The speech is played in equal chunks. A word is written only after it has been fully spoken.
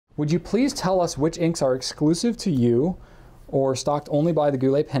would you please tell us which inks are exclusive to you or stocked only by the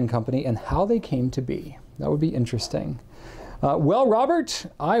Goulet Pen Company and how they came to be? That would be interesting. Well, Robert,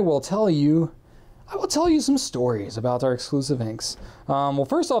 I will tell you some stories about our exclusive inks. Well,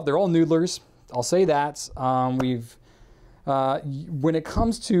 first off, they're all Noodlers. I'll say that. When it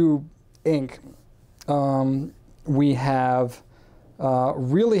comes to ink, we have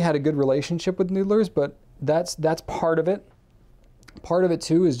really had a good relationship with Noodlers, but that's part of it. Part of it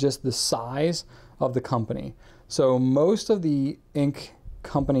too is just the size of the company. So most of the ink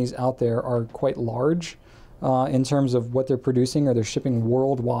companies out there are quite large in terms of what they're producing, or they're shipping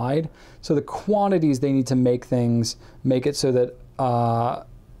worldwide. So the quantities they need to make things make it so that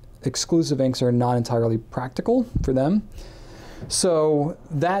exclusive inks are not entirely practical for them. So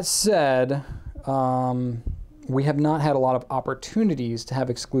that said, we have not had a lot of opportunities to have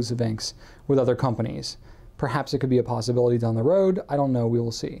exclusive inks with other companies. Perhaps it could be a possibility down the road. I don't know, we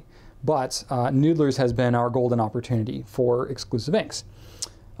will see. But Noodlers has been our golden opportunity for exclusive inks.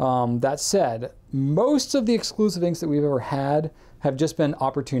 That said, most of the exclusive inks that we've ever had have just been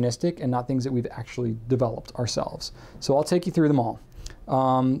opportunistic and not things that we've actually developed ourselves. So I'll take you through them all.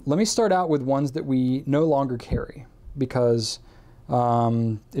 Let me start out with ones that we no longer carry because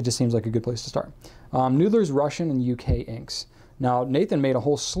it just seems like a good place to start. Noodler's Russian and UK inks. Now, Nathan made a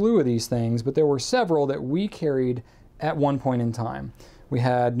whole slew of these things, but there were several that we carried at one point in time. We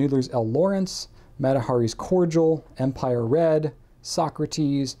had Noodler's L. Lawrence, Matahari's Cordial, Empire Red,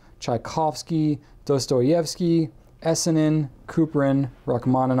 Socrates, Tchaikovsky, Dostoevsky, Essenin, Kuprin,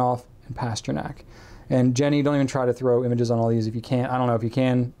 Rachmaninoff, and Pasternak. And Jenny, don't even try to throw images on all these if you can't. I don't know if you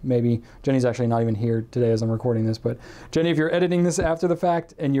can, maybe. Jenny's actually not even here today as I'm recording this, but Jenny, if you're editing this after the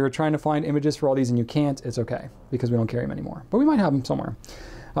fact and you're trying to find images for all these and you can't, it's okay, because we don't carry them anymore. But we might have them somewhere.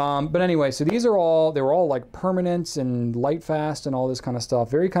 But anyway, so these are all, they were all like permanents and light fast and all this kind of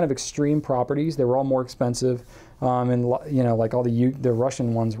stuff. Very kind of extreme properties. They were all more expensive. And you know, like all the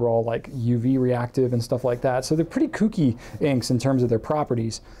Russian ones were all like UV reactive and stuff like that. So they're pretty kooky inks in terms of their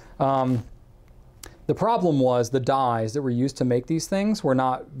properties. The problem was the dyes that were used to make these things were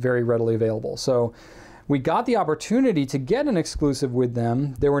not very readily available. So we got the opportunity to get an exclusive with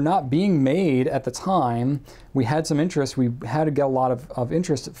them. They were not being made at the time. We had some interest. We had to get a lot of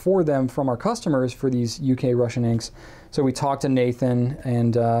interest for them from our customers for these UK Russian inks. So we talked to Nathan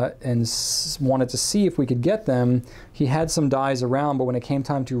and wanted to see if we could get them. He had some dyes around, but when it came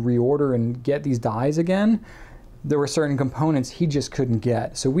time to reorder and get these dyes again, there were certain components he just couldn't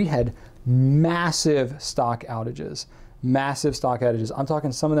get. So we had massive stock outages. Massive stock outages. I'm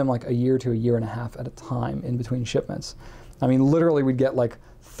talking some of them like a year to a year and a half at a time in between shipments. I mean, literally we'd get like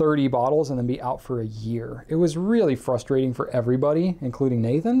 30 bottles and then be out for a year. It was really frustrating for everybody, including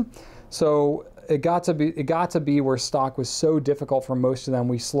Nathan. So it got to be where stock was so difficult for most of them,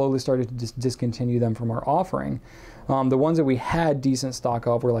 we slowly started to just discontinue them from our offering. The ones that we had decent stock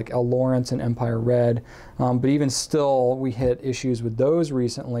of were like L. Lawrence and Empire Red, but even still, we hit issues with those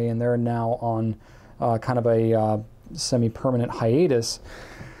recently, and they're now on kind of a semi-permanent hiatus.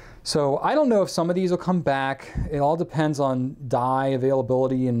 So I don't know if some of these will come back. It all depends on dye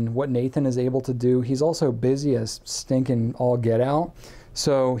availability and what Nathan is able to do. He's also busy as stinking all get out.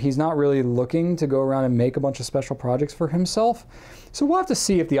 So he's not really looking to go around and make a bunch of special projects for himself. So we'll have to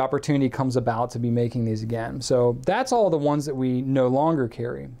see if the opportunity comes about to be making these again. So that's all the ones that we no longer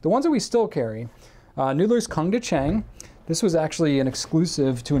carry. The ones that we still carry, Noodler's Kung Te-Cheng. This was actually an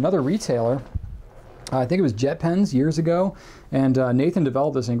exclusive to another retailer. I think it was JetPens years ago, and Nathan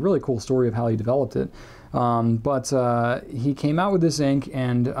developed this ink. Really cool story of how he developed it. But he came out with this ink,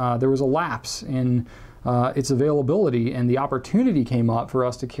 and there was a lapse in its availability, and the opportunity came up for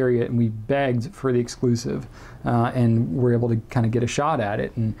us to carry it, and we begged for the exclusive, and we're able to kind of get a shot at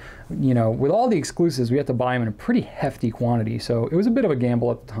it. And you know, with all the exclusives, we had to buy them in a pretty hefty quantity, so it was a bit of a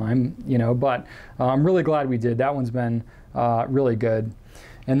gamble at the time, you know, but I'm really glad we did. That one's been really good.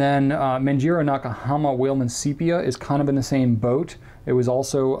 And then Manjiro Nakahama Whaleman Sepia is kind of in the same boat. It was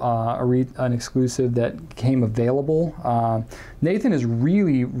also an exclusive that came available. Nathan is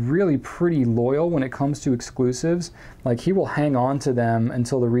really, really pretty loyal when it comes to exclusives. Like, he will hang on to them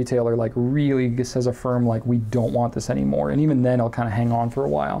until the retailer like really says a firm like, we don't want this anymore. And even then he'll kind of hang on for a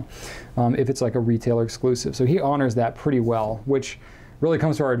while if it's like a retailer exclusive. So he honors that pretty well, which really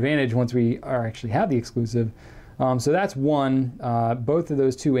comes to our advantage once we actually have the exclusive. So that's one. Both of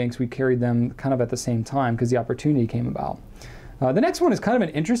those two inks, we carried them kind of at the same time because the opportunity came about. The next one is kind of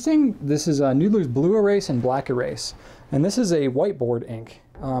an interesting. This is Noodler's Bluerase and Blackerase. And this is a whiteboard ink.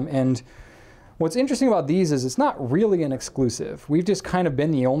 And What's interesting about these is it's not really an exclusive. We've just kind of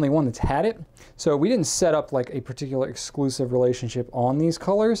been the only one that's had it. So we didn't set up like a particular exclusive relationship on these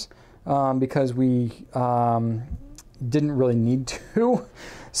colors because we didn't really need to.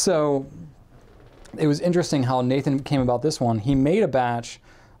 So it was interesting how Nathan came about this one. He made a batch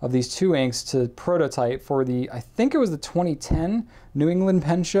of these 2 inks to prototype for the, I think it was the 2010 New England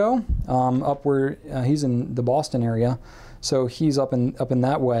Pen Show, up where he's in the Boston area. So he's up in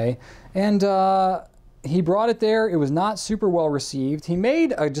that way. And he brought it there. It was not super well received. He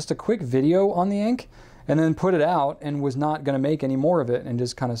made just a quick video on the ink and then put it out and was not going to make any more of it and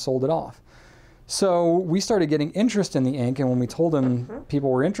just kind of sold it off. So we started getting interest in the ink, and when we told him people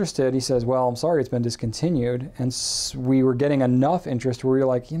were interested, he says, well, I'm sorry, it's been discontinued. And we were getting enough interest where we were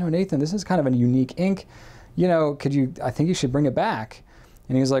like, you know, Nathan, this is kind of a unique ink. You know, I think you should bring it back.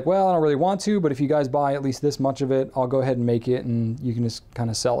 And he was like, well, I don't really want to, but if you guys buy at least this much of it, I'll go ahead and make it, and you can just kind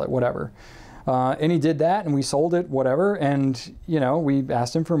of sell it, whatever. And he did that, and we sold it, whatever. And, you know, we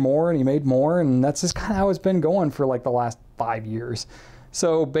asked him for more, and he made more, and that's just kind of how it's been going for like the last 5 years.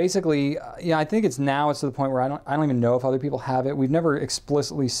 So basically, yeah, I think it's to the point where I don't even know if other people have it. We've never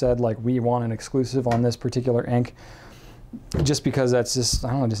explicitly said like we want an exclusive on this particular ink, just because that's just,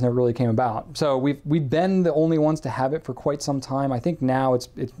 I don't know, just never really came about. So we've been the only ones to have it for quite some time. I think now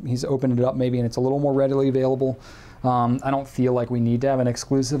he's opened it up maybe, and it's a little more readily available. I don't feel like we need to have an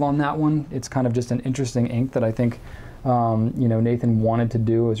exclusive on that one. It's kind of just an interesting ink that I think you know, Nathan wanted to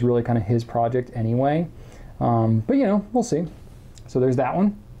do. It was really kind of his project anyway. But you know, we'll see. So there's that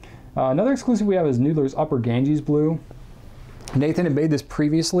one. Another exclusive we have is Noodler's Upper Ganges Blue. Nathan had made this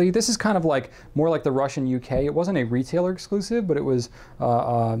previously. This is kind of like more like the Russian UK. It wasn't a retailer exclusive, but it was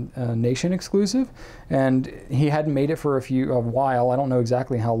a nation exclusive. And he hadn't made it for a while. I don't know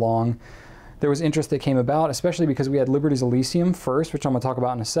exactly how long. There was interest that came about, especially because we had Liberty's Elysium first, which I'm going to talk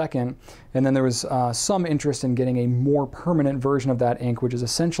about in a second. And then there was some interest in getting a more permanent version of that ink, which is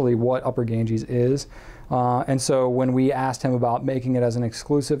essentially what Upper Ganges is. And so when we asked him about making it as an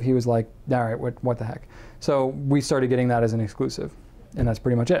exclusive, he was like, all right, what the heck? So we started getting that as an exclusive, and that's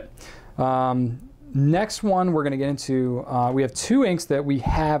pretty much it. Next one we're going to get into, we have 2 inks that we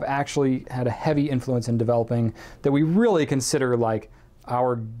have actually had a heavy influence in developing that we really consider like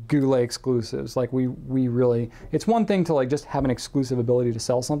our Goulet exclusives. Like we really, it's one thing to like just have an exclusive ability to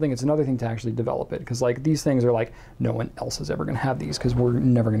sell something. It's another thing to actually develop it, because like these things are like no one else is ever going to have these, because we're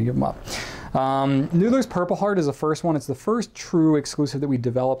never going to give them up. Noodler's Purple Heart is the first one. It's the first true exclusive that we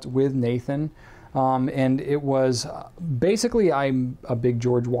developed with Nathan. And it was basically, I'm a big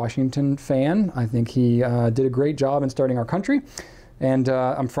George Washington fan. I think he did a great job in starting our country. And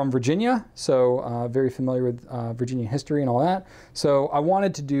I'm from Virginia, so very familiar with Virginia history and all that. So I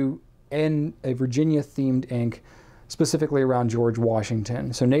wanted to do a Virginia-themed ink specifically around George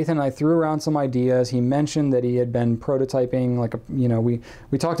Washington. So Nathan and I threw around some ideas. He mentioned that he had been prototyping, like, you know, we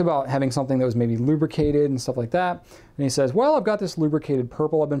talked about having something that was maybe lubricated and stuff like that. And he says, well, I've got this lubricated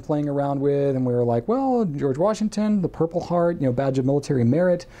purple I've been playing around with. And we were like, well, George Washington, the Purple Heart, you know, badge of military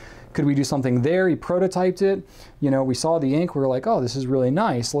merit. Could we do something there? He prototyped it. You know, we saw the ink. We were like, oh, this is really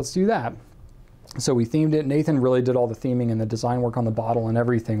nice. Let's do that. So we themed it. Nathan really did all the theming and the design work on the bottle and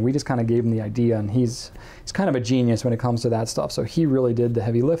everything. We just kind of gave him the idea, and he's kind of a genius when it comes to that stuff. So he really did the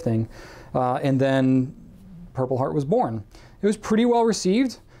heavy lifting. And then Purple Heart was born. It was pretty well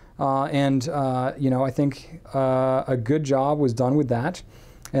received. And you know, I think a good job was done with that.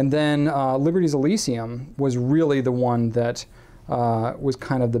 And then Liberty's Elysium was really the one that was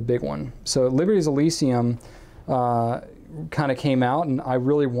kind of the big one. So Liberty's Elysium kind of came out, and I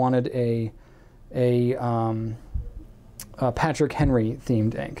really wanted a Patrick Henry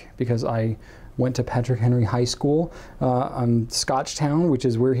themed ink, because I went to Patrick Henry High School. Scotchtown, which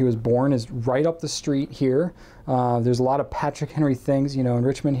is where he was born, is right up the street here. There's a lot of Patrick Henry things, you know, in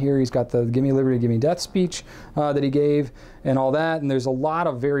Richmond here. He's got the Give Me Liberty, Give Me Death speech that he gave and all that. And there's a lot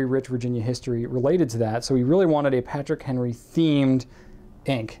of very rich Virginia history related to that. So we really wanted a Patrick Henry themed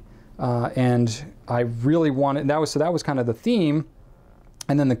ink. And I really wanted, that was kind of the theme.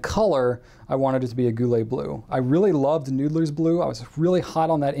 And then the color, I wanted it to be a Goulet blue. I really loved Noodler's blue. I was really hot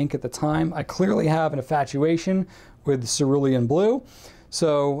on that ink at the time. I clearly have an infatuation with cerulean blue.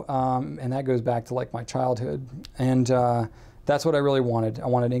 So, and that goes back to like my childhood. And that's what I really wanted. I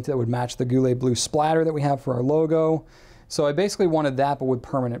wanted ink that would match the Goulet blue splatter that we have for our logo. So I basically wanted that, but with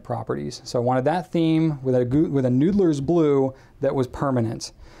permanent properties. So I wanted that theme with a Noodler's blue that was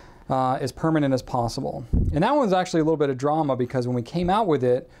permanent. As permanent as possible. And that one was actually a little bit of drama, because when we came out with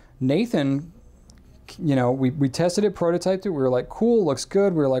it, Nathan, you know, we tested it, prototyped it, we were like, cool, looks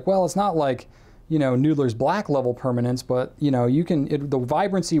good. We were like, well, it's not like, you know, Noodler's black level permanence, but you know, you can, the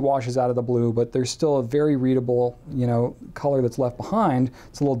vibrancy washes out of the blue, but there's still a very readable, you know, color that's left behind.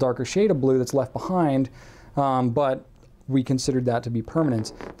 It's a little darker shade of blue that's left behind, but we considered that to be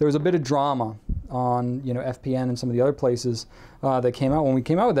permanence. There was a bit of drama on, you know, FPN and some of the other places that came out when we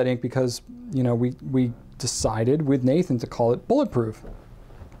came out with that ink, because, you know, we decided with Nathan to call it bulletproof,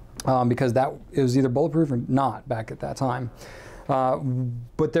 because that it was either bulletproof or not back at that time.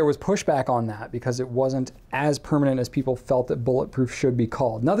 But there was pushback on that because it wasn't as permanent as people felt that bulletproof should be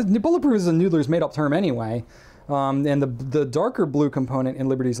called. Now, the bulletproof is a Noodler's made-up term anyway, and the darker blue component in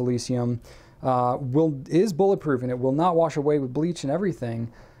Liberty's Elysium is bulletproof, and it will not wash away with bleach and everything.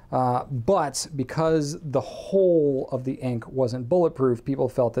 But because the whole of the ink wasn't bulletproof, people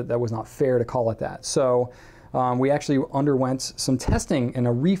felt that that was not fair to call it that. So we actually underwent some testing and a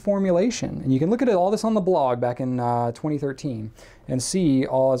reformulation. And you can look at all this on the blog back in 2013 and see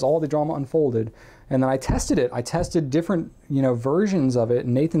as all the drama unfolded. And then I tested it. I tested different, you know, versions of it.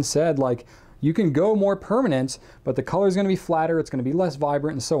 And Nathan said, like, you can go more permanent, but the color is going to be flatter, it's going to be less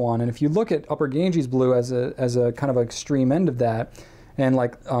vibrant, and so on. And if you look at Upper Ganges blue as a kind of extreme end of that, and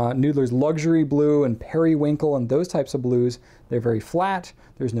like Noodler's Luxury Blue and Periwinkle and those types of blues, they're very flat,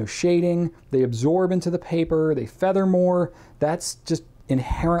 there's no shading, they absorb into the paper, they feather more. That's just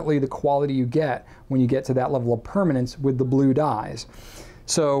inherently the quality you get when you get to that level of permanence with the blue dyes.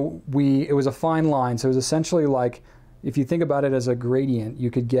 So it was a fine line. So it was essentially like, if you think about it as a gradient, you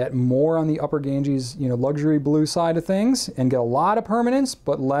could get more on the Upper Ganges, you know, luxury blue side of things and get a lot of permanence,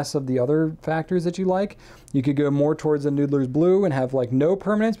 but less of the other factors that you like. You could go more towards the Noodler's blue and have like no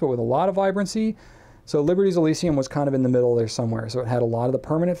permanence, but with a lot of vibrancy. So Liberty's Elysium was kind of in the middle there somewhere. So it had a lot of the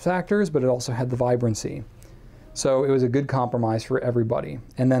permanent factors, but it also had the vibrancy. So it was a good compromise for everybody.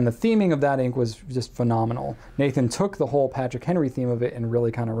 And then the theming of that ink was just phenomenal. Nathan took the whole Patrick Henry theme of it and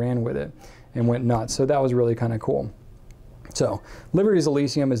really kind of ran with it and went nuts. So that was really kind of cool. So Liberty's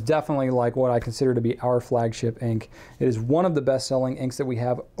Elysium is definitely like what I consider to be our flagship ink. It is one of the best-selling inks that we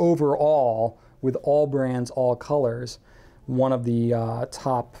have overall, with all brands, all colors. One of the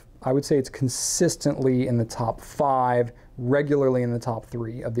top, I would say it's consistently in the top 5, regularly in the top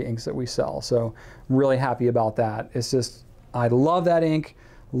 3 of the inks that we sell. So really happy about that. It's just, I love that ink,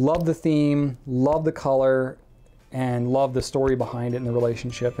 love the theme, love the color, and love the story behind it and the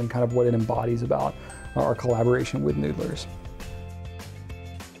relationship and kind of what it embodies about our collaboration with Noodlers.